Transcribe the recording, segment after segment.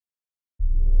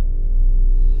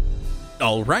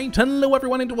Alright, hello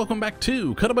everyone and welcome back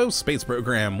to Kottabos Space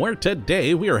Program, where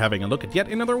today we are having a look at yet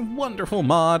another wonderful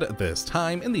mod, this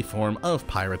time in the form of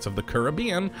Pirates of the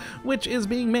Caribbean, which is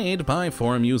being made by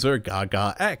forum user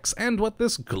GagaX. And what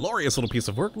this glorious little piece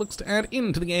of work looks to add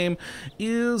into the game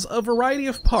is a variety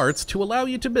of parts to allow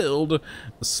you to build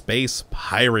space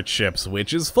pirate ships,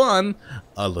 which is fun.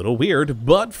 A little weird,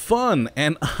 but fun.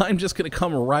 And I'm just gonna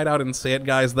come right out and say it,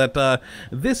 guys, that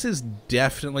this is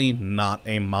definitely not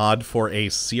a mod for a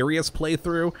serious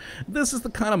playthrough. This is the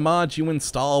kind of mod you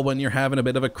install when you're having a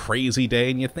bit of a crazy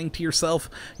day and you think to yourself,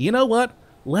 you know what?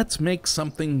 Let's make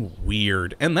something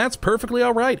weird. And that's perfectly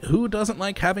alright. Who doesn't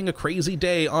like having a crazy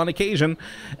day on occasion?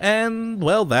 And,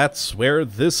 well, that's where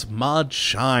this mod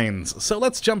shines. So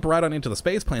let's jump right on into the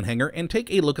spaceplane hangar and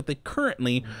take a look at the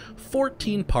currently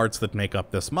 14 parts that make up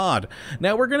this mod.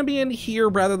 Now, we're going to be in here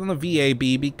rather than the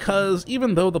VAB because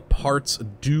even though the parts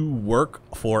do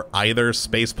work for either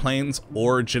spaceplanes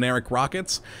or generic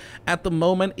rockets, at the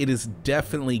moment it is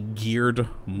definitely geared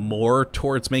more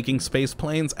towards making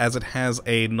spaceplanes, as it has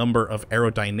a number of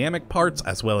aerodynamic parts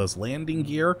as well as landing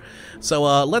gear. So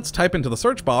let's type into the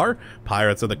search bar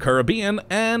Pirates of the Caribbean,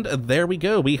 and there we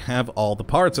go, we have all the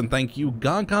parts. And thank you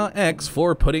GagaX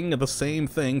for putting the same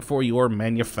thing for your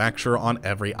manufacturer on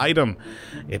every item.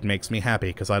 It makes me happy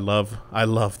because I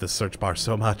love this search bar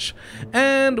so much.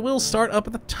 And we'll start up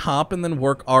at the top and then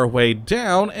work our way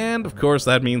down, and of course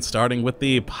that means starting with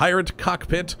the Pirate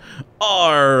Cockpit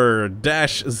R-01,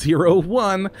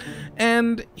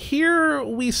 and here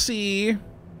we see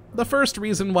the first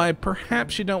reason why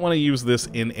perhaps you don't want to use this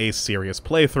in a serious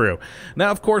playthrough. Now,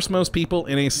 of course, most people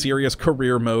in a serious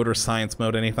career mode or science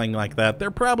mode, anything like that,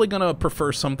 they're probably going to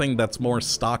prefer something that's more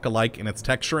stock-alike in its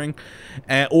texturing,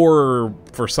 or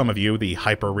for some of you, the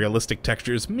hyper-realistic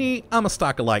textures. Me, I'm a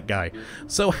stock-alike guy.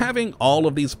 So having all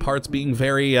of these parts being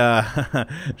very,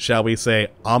 shall we say,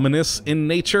 ominous in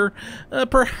nature,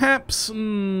 perhaps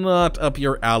not up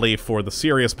your alley for the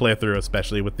serious playthrough,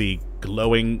 especially with the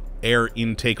glowing air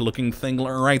intake looking thing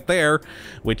right there,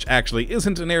 which actually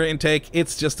isn't an air intake,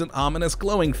 it's just an ominous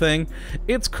glowing thing.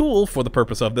 It's cool for the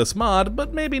purpose of this mod,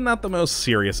 but maybe not the most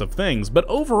serious of things. But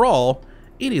overall,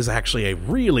 it is actually a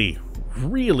really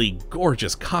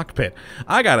gorgeous cockpit.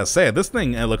 I gotta say, this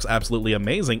thing looks absolutely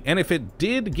amazing, and if it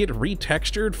did get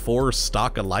retextured for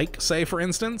stock-alike, say for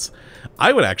instance,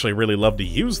 I would actually really love to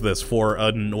use this for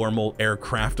a normal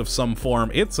aircraft of some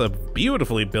form. It's a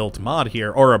beautifully built mod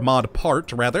here, or a mod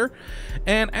part rather.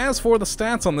 And as for the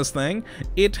stats on this thing,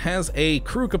 it has a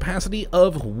crew capacity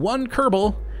of 1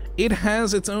 Kerbal. It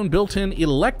has its own built-in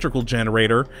electrical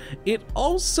generator. It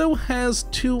also has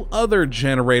 2 other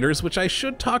generators, which I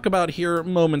should talk about here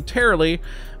momentarily,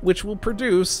 which will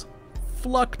produce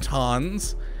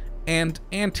fluctons and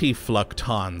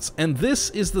anti-fluctons. And this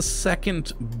is the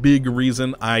second big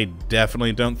reason I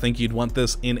definitely don't think you'd want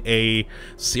this in a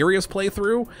serious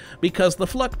playthrough, because the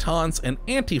fluctons and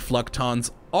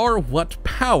anti-fluctons are what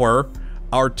power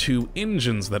our 2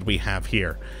 engines that we have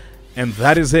here. And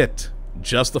that is it.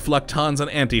 Just the fluctons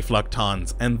and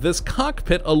anti-fluctons, and this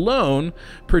cockpit alone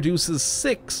produces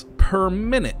 6 per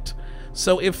minute.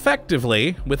 So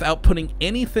effectively, without putting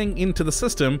anything into the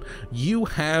system, you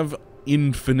have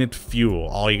infinite fuel.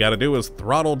 All you gotta do is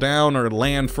throttle down or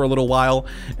land for a little while,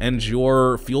 and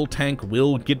your fuel tank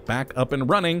will get back up and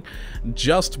running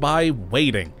just by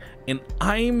waiting. And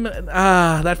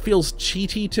that feels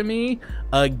cheaty to me.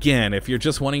 Again, if you're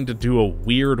just wanting to do a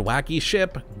weird, wacky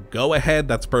ship, go ahead,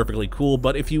 that's perfectly cool.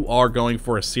 But if you are going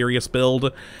for a serious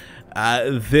build,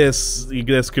 this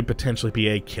could potentially be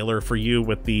a killer for you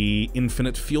with the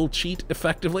infinite fuel cheat,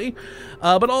 effectively.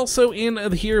 But also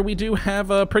in here we do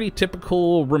have pretty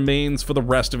typical remains for the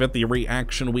rest of it: the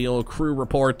reaction wheel, crew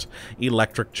report,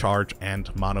 electric charge,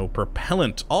 and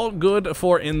monopropellant. All good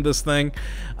for in this thing.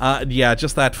 Yeah,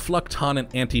 just that flucton and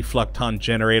anti-flucton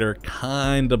generator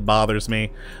kinda bothers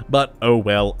me, but oh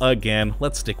well. Again,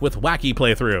 let's stick with wacky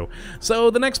playthrough.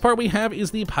 So the next part we have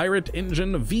is the Pirate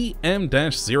Engine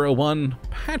VM-01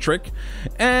 Patrick,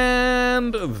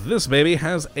 and this baby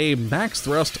has a max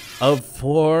thrust of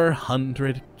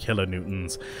 400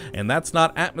 kilonewtons, and that's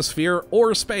not atmosphere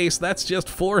or space, that's just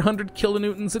 400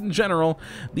 kilonewtons in general.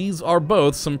 These are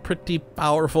both some pretty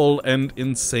powerful and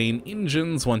insane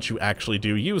engines once you actually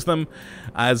do use them,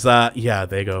 as yeah,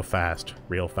 they go fast,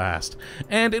 real fast,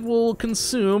 and it will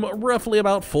consume roughly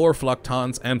about 4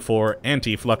 fluctons and 4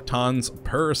 anti-fluctons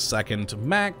per second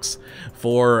max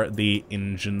for the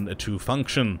engine again, to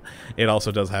function. It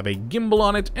also does have a gimbal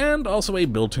on it, and also a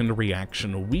built-in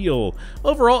reaction wheel.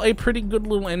 Overall, a pretty good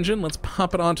little engine. Let's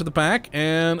pop it onto the back,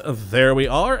 and there we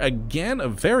are. Again,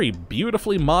 very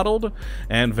beautifully modeled,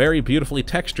 and very beautifully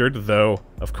textured, though,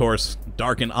 of course,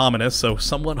 dark and ominous, so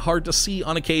somewhat hard to see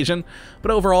on occasion,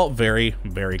 but overall, very,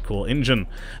 very cool engine.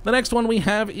 The next one we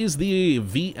have is the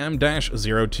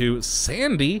VM-02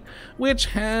 Sandy, which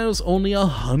has only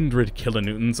 100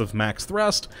 kilonewtons of max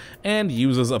thrust, and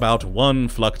uses about 1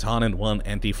 flukton and 1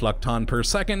 anti-flukton per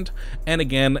second, and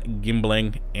again,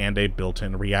 gimbling and a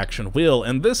built-in reaction wheel.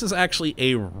 And this is actually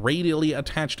a radially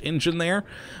attached engine there.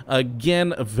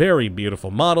 Again, a very beautiful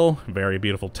model, very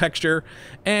beautiful texture,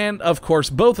 and of course,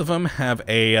 both of them have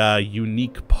a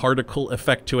unique particle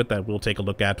effect to it that we'll take a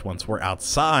look at once we're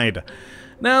outside.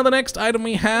 Now, the next item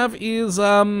we have is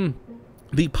the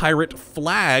pirate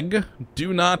flag.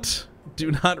 Do not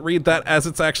read that as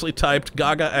it's actually typed.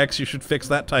 Gaga X, you should fix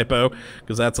that typo,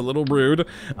 because that's a little rude.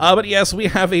 But yes, we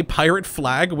have a pirate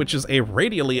flag, which is a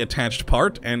radially attached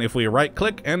part, and if we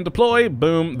right-click and deploy,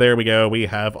 boom, there we go. We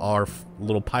have our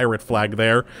little pirate flag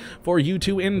there for you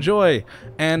to enjoy,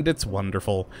 and it's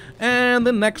wonderful. And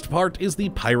the next part is the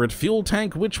pirate fuel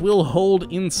tank, which will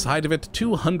hold inside of it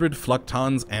 200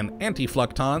 fluktons and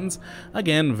anti-fluktons.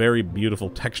 Again, very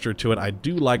beautiful texture to it. I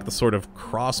do like the sort of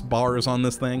crossbars on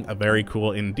this thing, very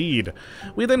cool indeed.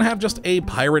 We then have just a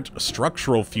pirate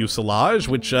structural fuselage,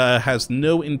 which has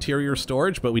no interior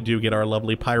storage, but we do get our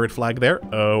lovely pirate flag there,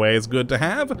 always good to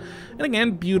have. And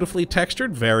again, beautifully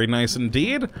textured, very nice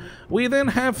indeed. We then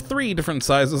have 3 different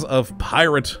sizes of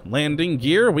pirate landing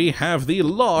gear. We have the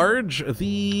large,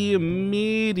 the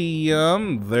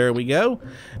medium, there we go,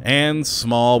 and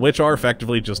small, which are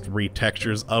effectively just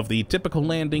retextures of the typical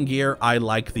landing gear. I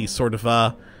like the sort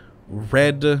of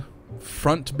red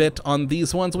front bit on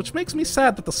these ones, which makes me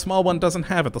sad that the small one doesn't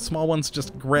have it. The small one's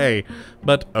just gray,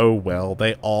 but oh well,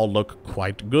 they all look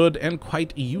quite good and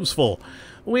quite useful.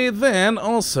 We then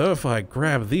also, if I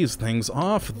grab these things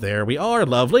off, there we are,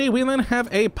 lovely. We then have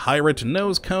a pirate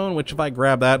nose cone, which if I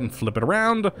grab that and flip it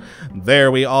around,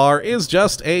 there we are, is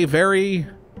just a very,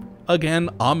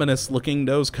 again, ominous looking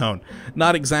nose cone.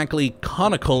 Not exactly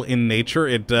conical in nature,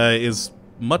 it is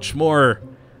much more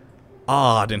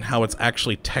odd in how it's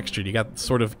actually textured. You got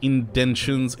sort of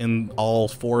indentions in all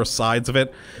 4 sides of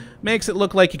it. Makes it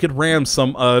look like you could ram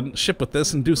some ship with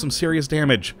this and do some serious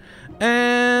damage.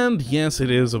 And yes, it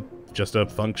is just a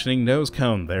functioning nose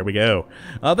cone. There we go.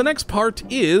 The next part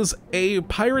is a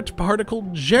pirate particle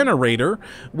generator,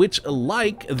 which,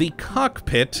 like the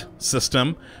cockpit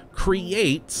system,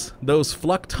 creates those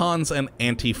fluktons and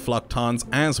anti-fluktons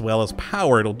as well as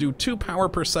power. It'll do 2 power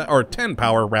per or 10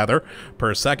 power rather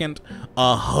per second,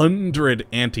 100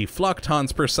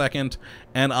 anti-fluktons per second,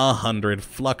 and 100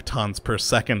 fluktons per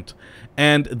second.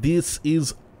 And this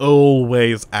is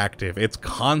always active. It's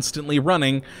constantly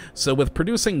running, so with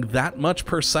producing that much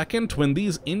per second, when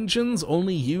these engines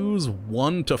only use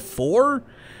 1 to 4,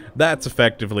 that's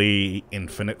effectively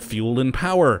infinite fuel and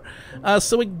power.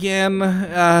 So again,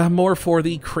 more for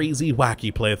the crazy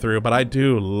wacky playthrough, but I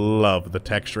do love the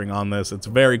texturing on this. It's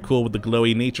very cool with the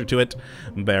glowy nature to it.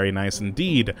 Very nice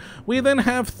indeed. We then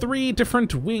have 3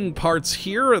 different wing parts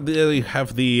here. They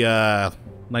have the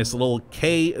nice little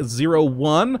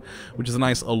K01, which is a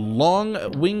nice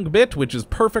long wing bit, which is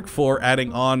perfect for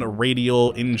adding on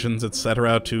radial engines,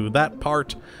 etc. to that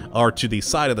part, or to the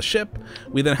side of the ship.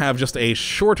 We then have just a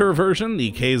shorter version,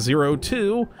 the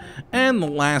K02, and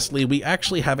lastly, we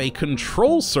actually have a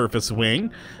control surface wing,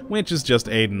 which is just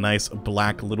a nice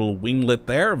black little winglet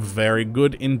there. Very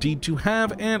good indeed to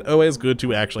have, and always good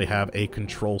to actually have a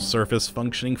control surface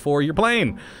functioning for your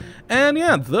plane. And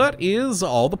yeah, that is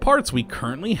all the parts we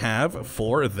currently have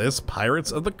for this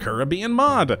Pirates of the Caribbean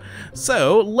mod.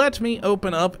 So let me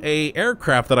open up a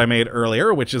aircraft that I made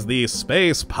earlier, which is the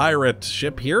Space Pirate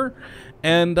ship here.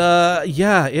 And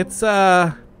yeah, it's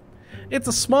a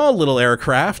small little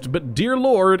aircraft, but dear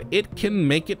lord, it can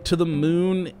make it to the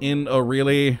moon in a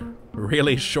really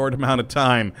short amount of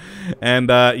time. And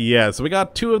yeah, so we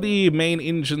got 2 of the main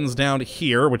engines down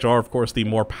here, which are of course the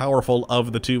more powerful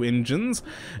of the 2 engines,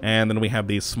 and then we have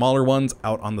these smaller ones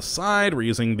out on the side. We're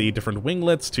using the different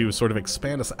winglets to sort of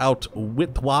expand us out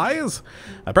width-wise.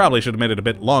 I probably should have made it a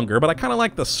bit longer, but I kind of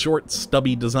like the short,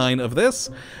 stubby design of this.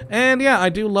 And yeah, I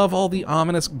do love all the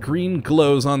ominous green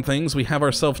glows on things. We have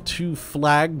ourselves 2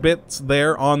 flag bits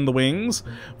there on the wings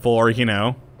for, you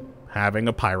know, having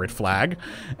a pirate flag.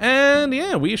 And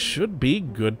yeah, we should be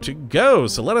good to go.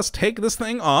 So let us take this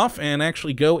thing off and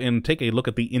actually go and take a look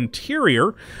at the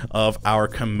interior of our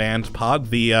command pod,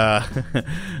 the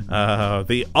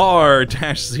the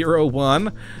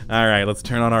R-01. All right, let's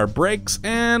turn on our brakes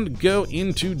and go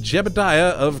into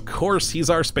Jebediah. Of course, he's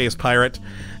our space pirate.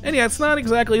 And yeah, it's not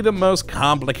exactly the most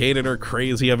complicated or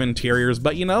crazy of interiors,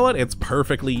 but you know what? It's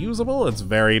perfectly usable. It's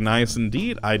very nice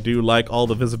indeed. I do like all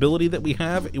the visibility that we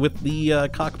have with the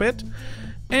cockpit.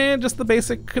 And just the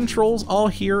basic controls all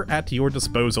here at your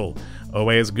disposal.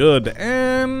 Always good.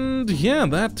 And yeah,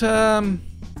 that,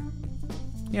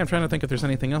 yeah, I'm trying to think if there's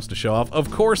anything else to show off. Of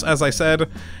course, as I said,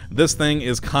 this thing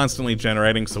is constantly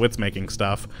generating, so it's making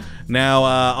stuff. Now,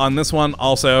 on this one,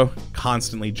 also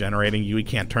constantly generating. We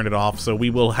can't turn it off, so we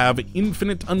will have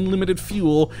infinite, unlimited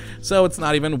fuel, so it's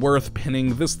not even worth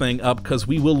pinning this thing up, because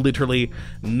we will literally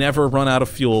never run out of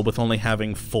fuel with only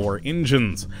having 4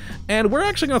 engines. And we're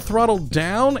actually going to throttle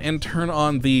down and turn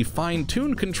on the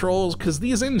fine-tuned controls, because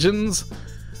these engines...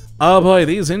 oh boy,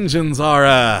 these engines are,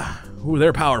 ooh,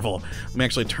 they're powerful. Let me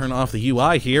actually turn off the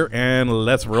UI here, and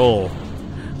let's roll.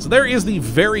 So there is the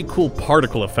very cool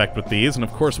particle effect with these, and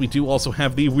of course we do also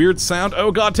have the weird sound.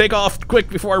 Oh god, take off quick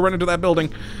before I run into that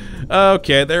building.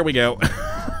 Okay, there we go.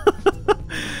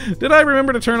 Did I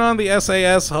remember to turn on the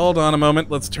SAS? Hold on a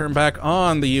moment. Let's turn back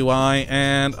on the UI,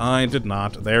 and I did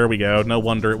not. There we go. No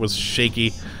wonder it was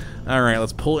shaky. Alright,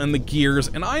 let's pull in the gears,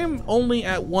 and I am only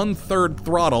at 1/3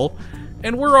 throttle.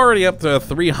 And we're already up to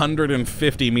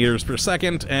 350 meters per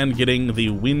second and getting the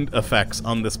wind effects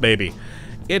on this baby.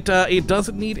 It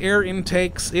doesn't need air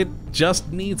intakes, it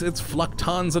just needs its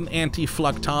fluctons and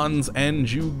anti-fluctons, and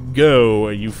you go.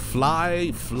 You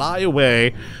fly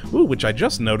away. Ooh, which I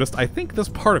just noticed, I think this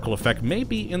particle effect may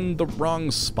be in the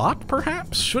wrong spot,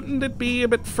 perhaps? Shouldn't it be a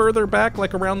bit further back,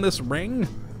 like around this ring?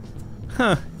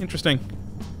 Huh, interesting.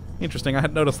 Interesting, I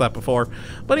hadn't noticed that before.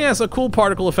 But yeah, it's a cool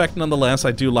particle effect nonetheless.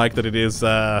 I do like that it is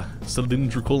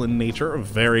cylindrical in nature.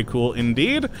 Very cool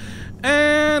indeed.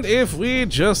 And if we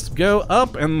just go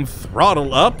up and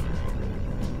throttle up,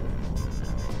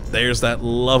 there's that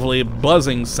lovely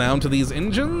buzzing sound to these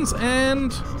engines,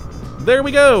 and there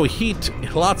we go. Heat.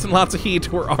 Lots and lots of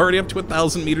heat. We're already up to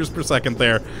 1,000 meters per second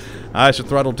there. I should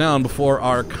throttle down before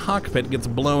our cockpit gets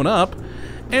blown up.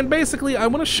 And basically, I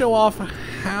want to show off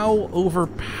how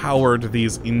overpowered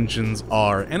these engines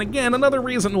are. And again, another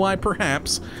reason why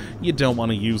perhaps you don't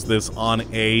want to use this on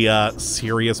a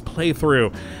serious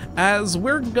playthrough, as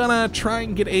we're gonna try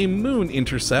and get a moon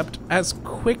intercept as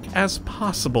quick as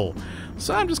possible.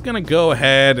 So I'm just gonna go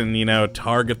ahead and, you know,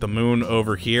 target the moon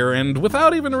over here, and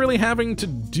without even really having to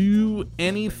do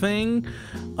anything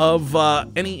of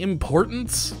any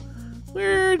importance,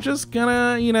 we're just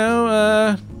gonna, you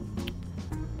know,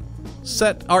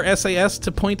 set our SAS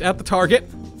to point at the target.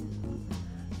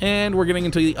 And we're getting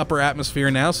into the upper atmosphere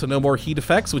now, so no more heat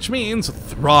effects, which means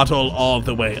throttle all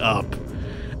the way up.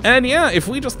 And yeah, if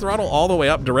we just throttle all the way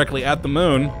up directly at the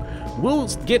moon, we'll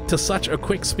get to such a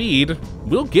quick speed,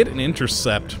 we'll get an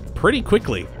intercept pretty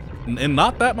quickly, in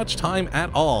not that much time at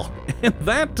all. And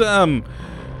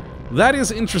that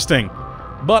is interesting,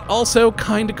 but also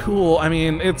kind of cool. I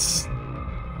mean, it's,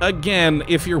 again,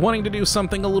 if you're wanting to do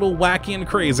something a little wacky and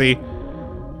crazy,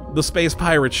 the space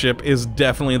pirate ship is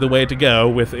definitely the way to go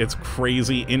with its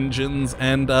crazy engines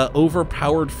and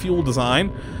overpowered fuel design.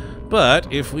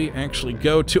 But if we actually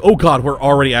go to... oh god, we're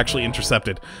already actually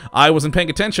intercepted. I wasn't paying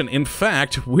attention. In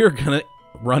fact, we're gonna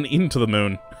run into the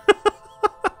moon.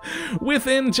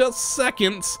 Within just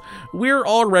seconds, we're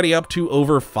already up to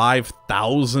over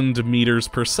 5,000 meters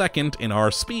per second in our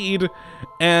speed,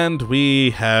 and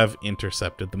we have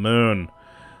intercepted the moon.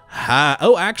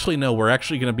 Oh, actually, no, we're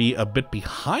actually going to be a bit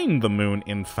behind the moon,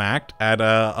 in fact, at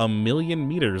 1,000,000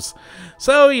 meters.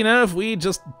 So, you know, if we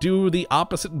just do the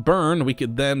opposite burn, we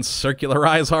could then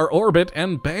circularize our orbit,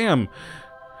 and bam,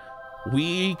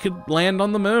 we could land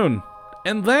on the moon.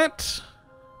 And that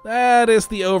is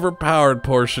the overpowered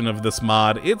portion of this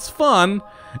mod. It's fun,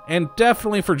 and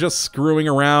definitely for just screwing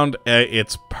around,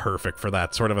 it's perfect for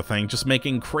that sort of a thing. Just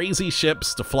making crazy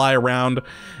ships to fly around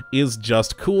is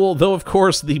just cool, though of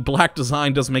course the black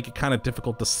design does make it kind of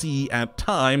difficult to see at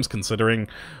times, considering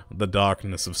the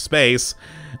darkness of space.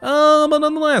 But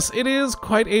nonetheless, it is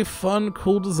quite a fun,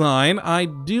 cool design. I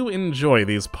do enjoy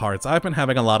these parts. I've been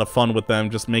having a lot of fun with them,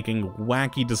 just making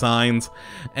wacky designs,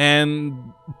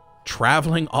 and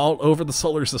traveling all over the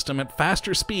solar system at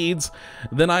faster speeds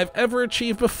than I've ever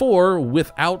achieved before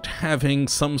without having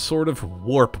some sort of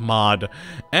warp mod.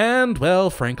 And, well,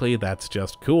 frankly, that's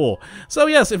just cool. So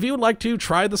yes, if you would like to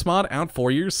try this mod out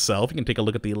for yourself, you can take a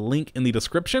look at the link in the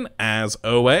description, as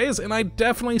always, and I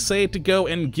definitely say to go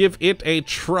and give it a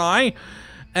try.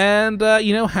 And,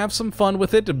 you know, have some fun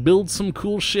with it, build some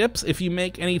cool ships. If you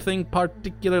make anything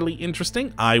particularly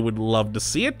interesting, I would love to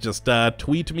see it. Just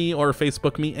tweet me or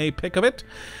Facebook me a pic of it.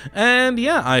 And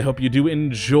yeah, I hope you do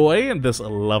enjoy this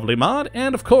lovely mod,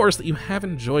 and of course that you have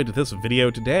enjoyed this video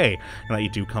today, and that you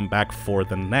do come back for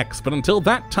the next. But until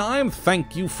that time,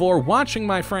 thank you for watching,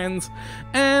 my friends,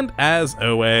 and as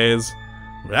always,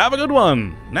 have a good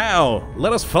one. Now,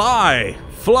 let us fly.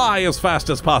 Fly as fast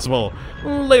as possible.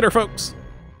 Later, folks.